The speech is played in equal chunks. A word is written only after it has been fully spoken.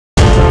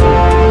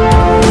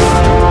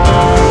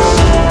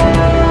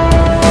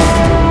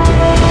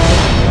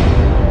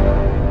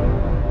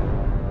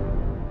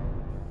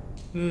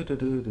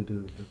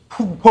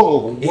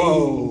Whoa,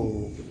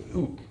 whoa.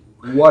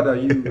 What are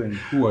you and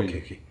who are you?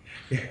 Okay.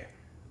 Yeah.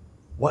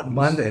 What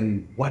month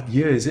and what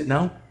year is it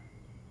now?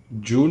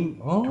 June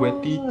Oh,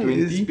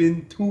 2020. It's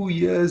been 2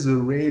 years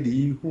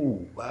already.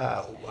 Ooh,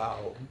 wow.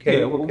 Okay,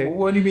 Yeah, okay.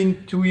 what do you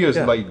mean 2 years?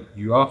 Yeah. Like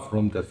you are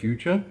from the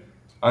future?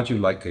 Aren't you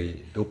like a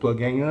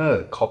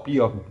doppelganger, a copy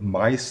of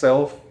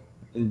myself,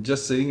 and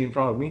just sitting in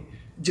front of me?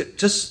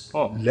 Just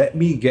let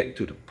me get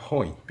to the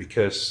point,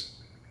 because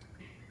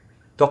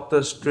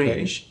Doctor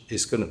Strange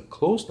is going to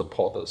close the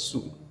portal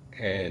soon.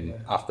 And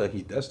after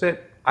he does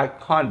that, I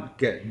can't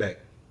get back.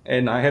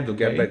 And I have to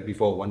get back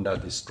before Wanda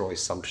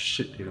destroys some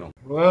shit, you know.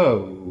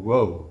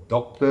 Whoa.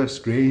 Doctor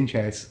Strange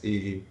has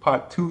a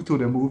part 2 to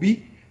the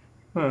movie?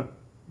 Huh.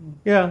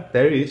 Yeah,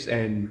 there is.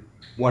 And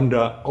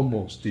Wanda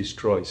almost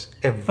destroys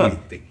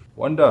everything.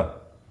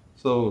 Wanda.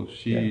 So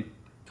she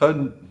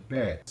turned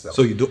bad.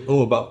 So you don't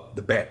know about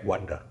the bad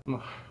Wanda.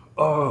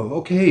 Oh,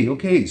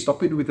 okay.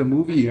 Stop it with the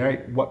movie,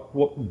 right?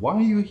 Why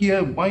are you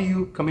here? Why are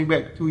you coming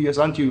back 2 years?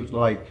 Aren't you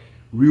like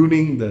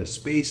ruining the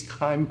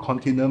space-time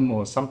continuum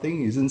or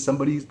something? Isn't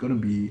somebody gonna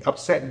be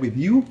upset with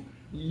you?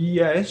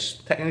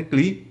 Yes,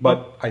 technically, but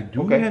I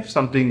do have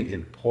something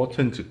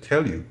important to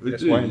tell you.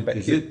 That's why I'm back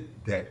Is here.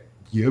 it that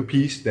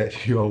earpiece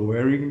that you're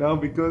wearing now?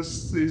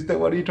 Because is that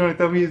what you're trying to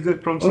tell me? Is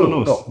that from Oh,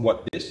 Sonos? no,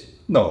 what this?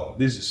 No,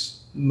 this is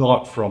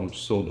not from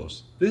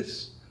Sonos. This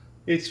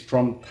is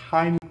from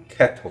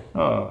TimeKettle.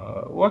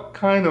 What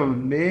kind of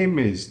name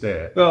is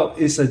that? Well,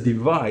 it's a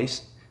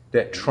device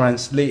that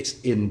translates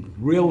in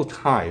real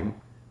time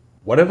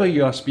whatever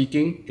you are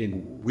speaking in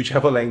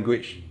whichever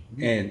language,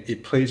 and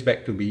it plays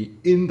back to me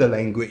in the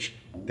language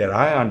that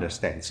I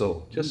understand.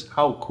 So just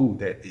how cool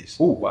that is.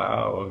 Oh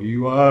wow,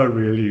 you are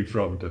really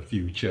from the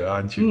future,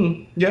 aren't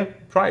you? Yeah,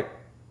 try it.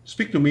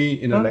 Speak to me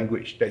in a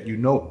language that you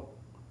know,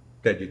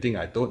 that you think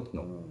I don't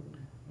know.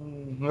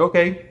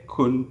 Okay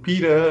คุณพี่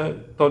เดอ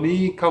ตอนนี้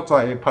เข้าใจ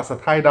ภาษา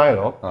ไทยได้เห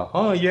รอ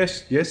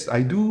Yes,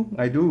 I do.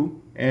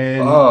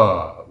 And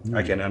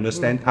I can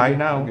understand Thai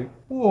now.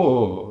 โอ้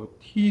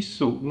ที่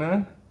สุดนะ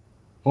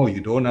Oh,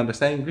 you don't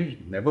understand English?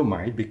 Never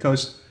mind,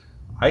 because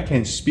I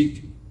can speak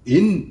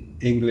in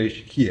English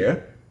here.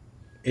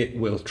 It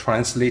will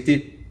translate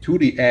it to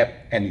the app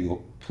and you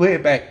will play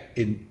back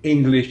in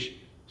English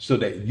so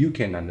that you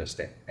can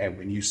understand. And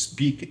when you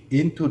speak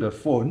into the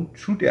phone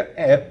through the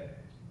app,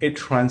 it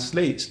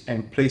translates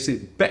and plays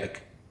it back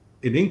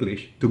in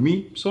English to me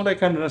so that I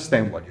can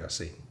understand what you're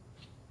saying.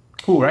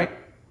 Cool, right?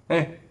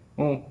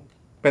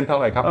 เป็นเท่า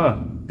ไหร่ครับ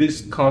This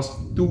costs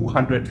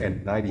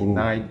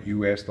 $299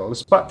 US,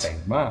 but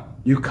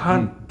you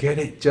can't get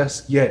it just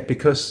yet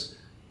because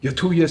you're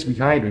 2 years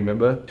behind,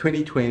 remember?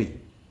 2020.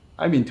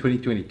 I'm in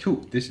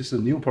 2022. This is a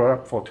new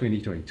product for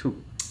 2022.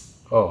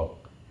 Oh,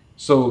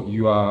 so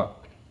you are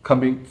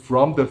coming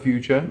from the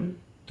future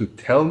to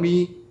tell me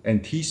and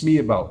tease me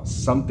about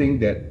something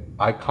that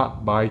I can't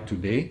buy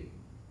today?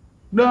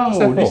 No,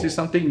 this for? is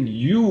something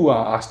you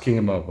are asking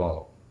him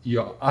about.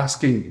 You're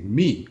asking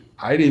me.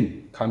 I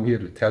didn't come here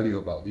to tell you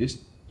about this.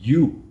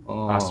 You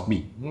asked me.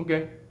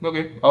 Okay,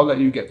 I'll let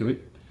you get to it.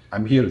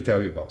 I'm here to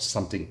tell you about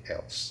something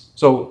else.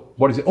 So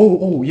what is it?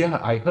 Oh yeah,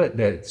 I heard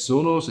that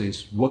Sonos is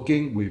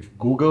working with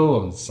Google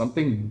on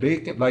something big,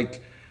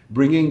 like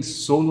bringing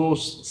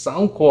Sonos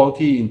sound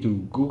quality into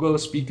Google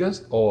speakers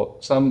or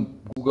some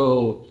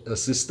Google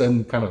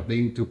Assistant kind of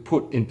thing to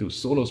put into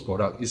Sonos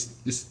product.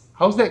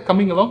 How's that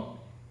coming along?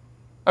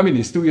 I mean,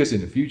 it's 2 years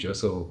in the future,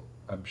 so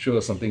I'm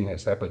sure something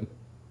has happened.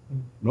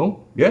 No?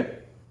 Yeah?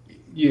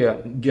 Yeah,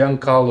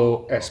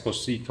 Giancarlo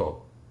Esposito.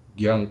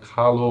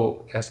 Giancarlo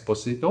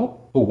Esposito?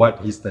 Oh,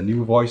 what? He's the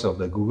new voice of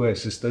the Google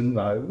Assistant.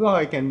 Well,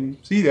 I can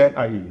see that.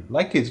 I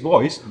like his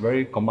voice.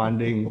 Very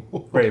commanding,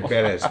 very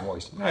badass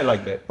voice. I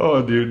like that.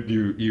 Oh, dude,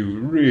 you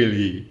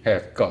really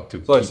have got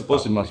to. So I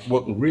suppose it must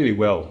work really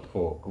well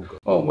for Google.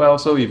 Oh, well,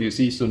 so if you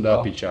see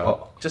Sundar Pichai,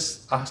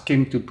 just ask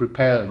him to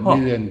prepare $1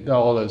 million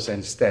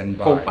and stand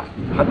by. Oh,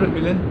 100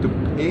 million to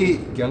pay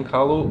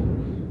Giancarlo?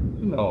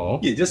 No.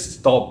 You just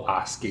stop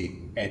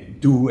asking and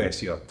do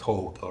as you're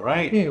told, all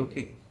right? Yeah,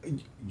 okay.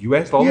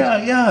 US dollars?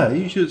 Yeah,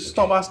 you should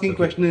stop asking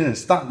questions and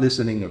start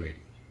listening already.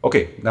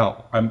 Okay,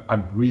 now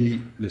I'm really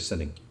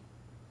listening.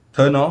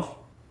 Turn off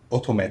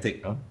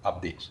automatic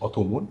updates.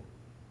 Auto mode?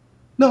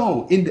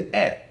 No, in the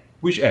app.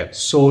 Which app?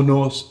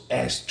 Sonos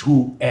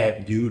S2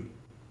 app, dude.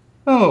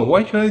 Oh,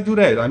 why should I do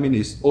that? I mean,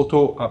 it's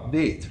auto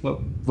update.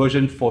 Well,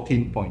 version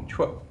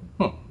 14.12.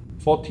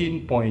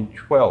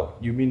 14.12.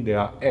 You mean they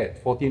are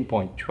at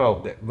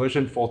 14.12, that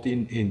version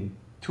 14 in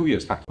 2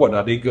 years' time? What,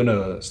 are they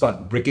gonna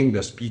start breaking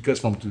the speakers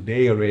from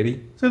today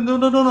already? So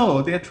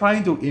no. They're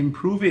trying to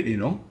improve it, you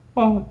know.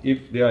 Well,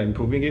 if they are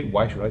improving it,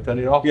 why should I turn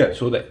it off? Yeah,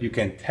 so that you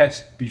can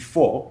test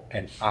before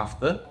and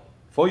after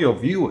for your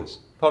viewers.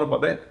 Thought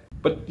about that?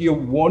 But you're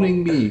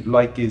warning me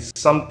like it's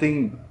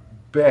something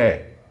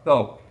bad.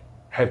 Now,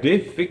 have they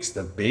fixed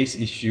the base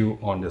issue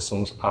on the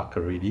Sonos Arc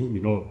already?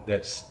 You know,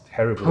 that's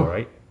terrible,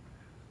 right?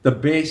 The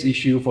base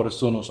issue for the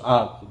Sonos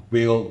Arc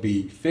will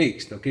be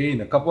fixed, okay? In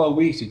a couple of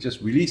weeks, you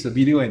just release the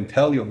video and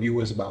tell your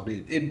viewers about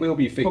it. It will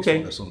be fixed for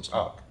the Sonos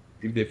Arc.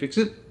 If they fix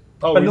it,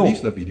 I'll But no.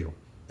 release the video.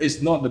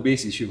 It's not the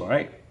base issue,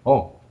 right?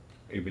 Oh,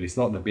 if it is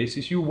not the base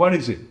issue, what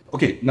is it?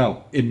 Okay,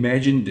 now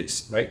imagine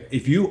this, right?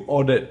 If you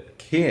ordered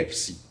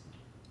KFC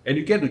and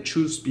you get to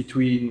choose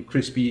between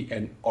crispy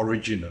and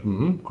original.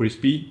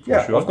 Crispy, for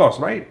Yeah, sure. of course,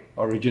 right?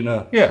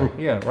 Original. Yeah,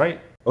 yeah, right.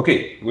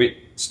 Okay, wait,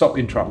 stop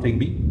interrupting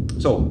me.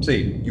 So, say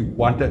you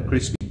wanted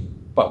crispy,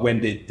 but when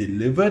they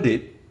delivered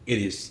it, it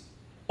is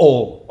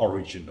all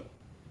original.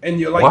 And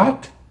you're like,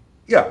 What?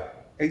 Yeah,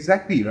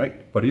 exactly,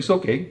 right? But it's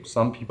okay.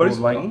 Some people it's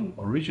like fine.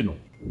 original.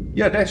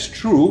 Yeah, that's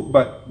true,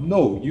 but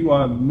no, you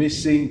are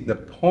missing the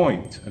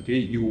point. Okay,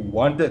 you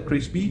wanted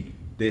crispy,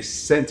 they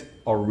sent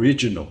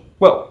original.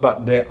 Well,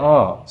 but there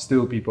are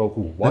still people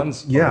who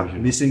want Yeah,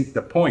 original. missing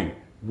the point.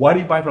 Why do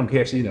you buy from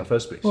KFC in the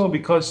first place? Well,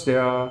 because they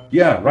are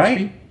yeah, right?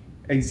 crispy,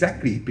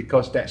 Exactly,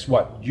 because that's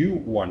what you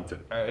wanted.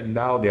 and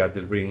now they are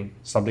delivering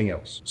something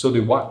else. So they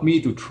want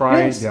me to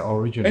try Yes. their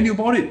original. And you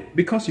bought it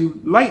because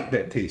you like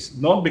that taste,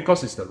 not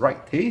because it's the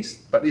right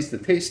taste, but it's the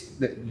taste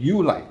that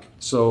you like.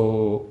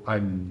 So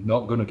I'm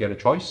not going to get a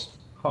choice?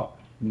 Huh.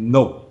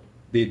 No,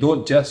 they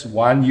don't just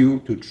want you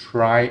to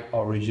try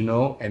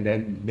original and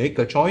then make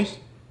a choice.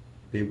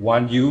 They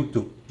want you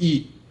to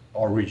eat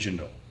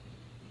original.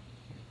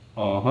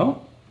 Uh-huh.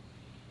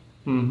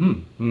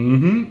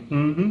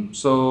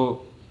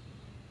 So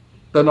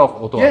turn off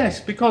auto. Yes,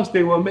 because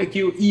they will make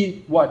you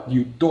eat what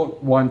you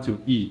don't want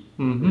to eat.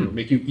 They will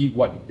make you eat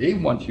what they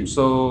want you.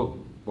 So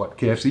what,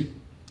 KFC?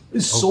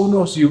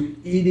 Sonos, you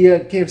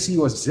idiot. KFC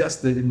was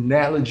just the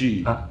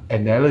analogy.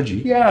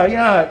 Analogy? Yeah,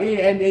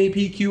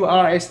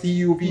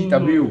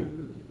 ANAPQRSTUVW.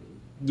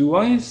 Do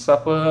I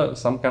suffer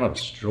some kind of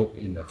stroke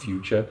in the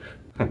future?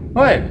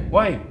 Why?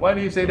 Why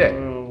do you say that?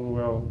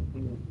 Well,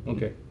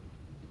 okay.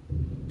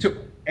 So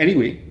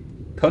anyway,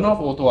 turn off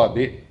auto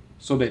update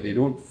so that they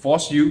don't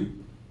force you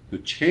to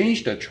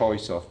change the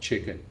choice of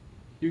chicken.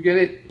 You get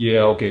it?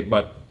 Yeah, okay,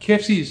 but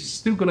KFC is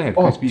still gonna have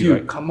Oh, crispy, dude,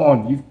 right? come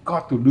on. You've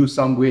got to lose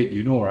some weight,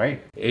 you know, right?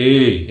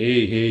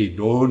 Hey,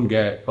 don't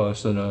get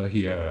personal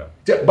here.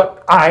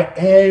 But I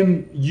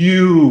am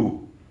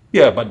you.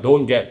 Yeah, but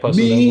don't get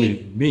personal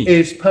with me.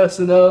 is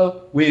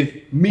personal with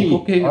me.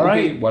 Okay, all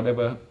okay, right?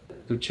 whatever.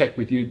 To check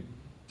with you,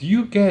 do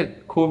you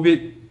get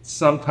COVID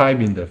sometime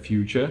in the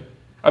future?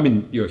 I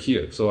mean, you're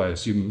here, so I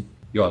assume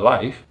you're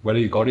alive, whether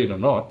you got it or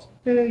not.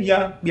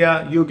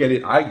 Yeah, you get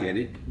it. I get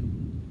it.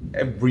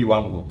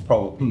 Everyone will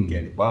probably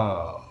get it.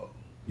 Wow,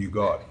 You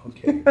got it.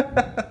 Okay.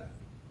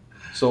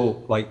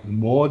 so like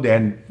more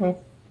than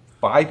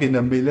 5 in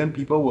a million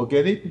people will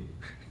get it?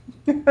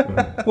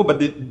 Well, but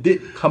they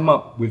did come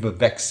up with a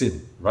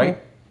vaccine, right?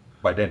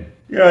 By then.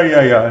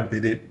 They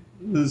did.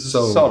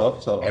 So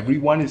sort of.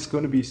 everyone is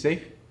going to be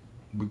safe?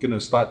 We're going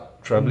to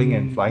start traveling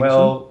and flying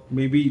Well,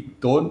 maybe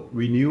don't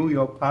renew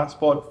your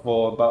passport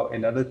for about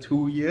another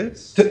 2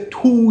 years. soon?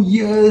 2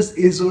 years,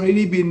 it's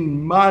already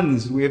been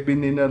months. We have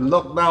been in a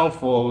lockdown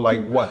for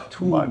like what,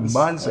 2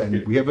 months, and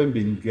Okay. we haven't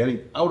been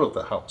getting out of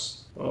the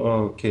house.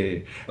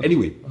 Okay.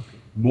 Anyway,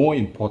 more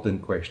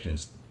important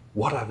questions.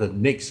 What are the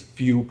next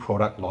few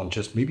product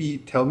launches? Maybe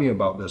tell me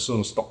about the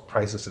Sonos stock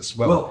prices as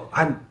well. Well,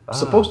 I'm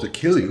supposed to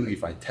kill you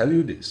if I tell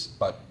you this,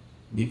 but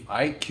if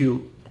I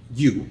kill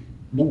you,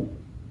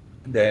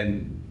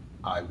 then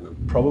I will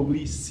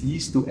probably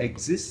cease to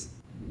exist.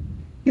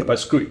 Yeah, but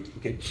screw it.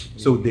 Okay,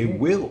 so they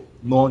will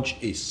launch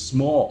a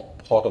small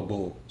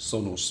portable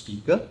Sonos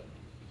speaker.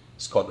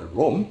 It's called the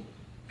Roam,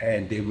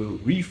 and they will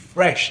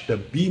refresh the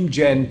Beam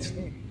Gen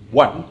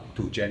 1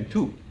 to Gen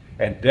 2,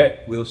 and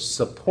that will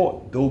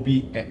support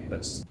Dolby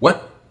Atmos.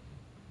 What?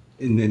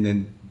 And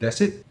then that's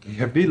it?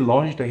 Have they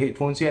launched the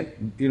headphones yet?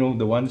 You know,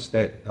 the ones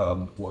that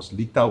was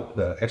leaked out,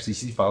 the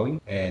FCC filing?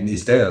 And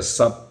is there a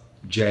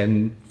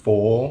sub-Gen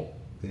 4?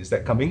 Is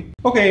that coming?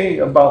 Okay,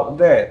 about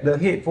that, the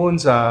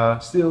headphones are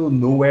still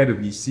nowhere to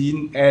be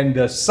seen, and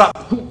the sub.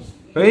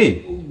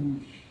 Hey!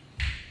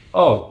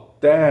 Oh,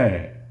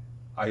 damn!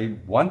 I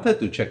wanted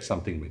to check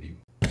something with you.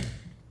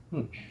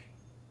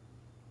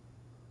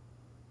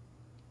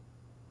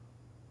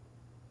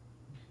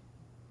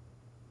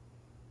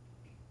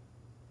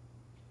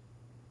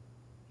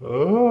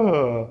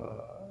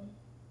 Oh.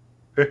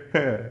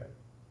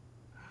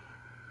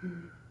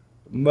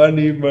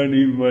 Money.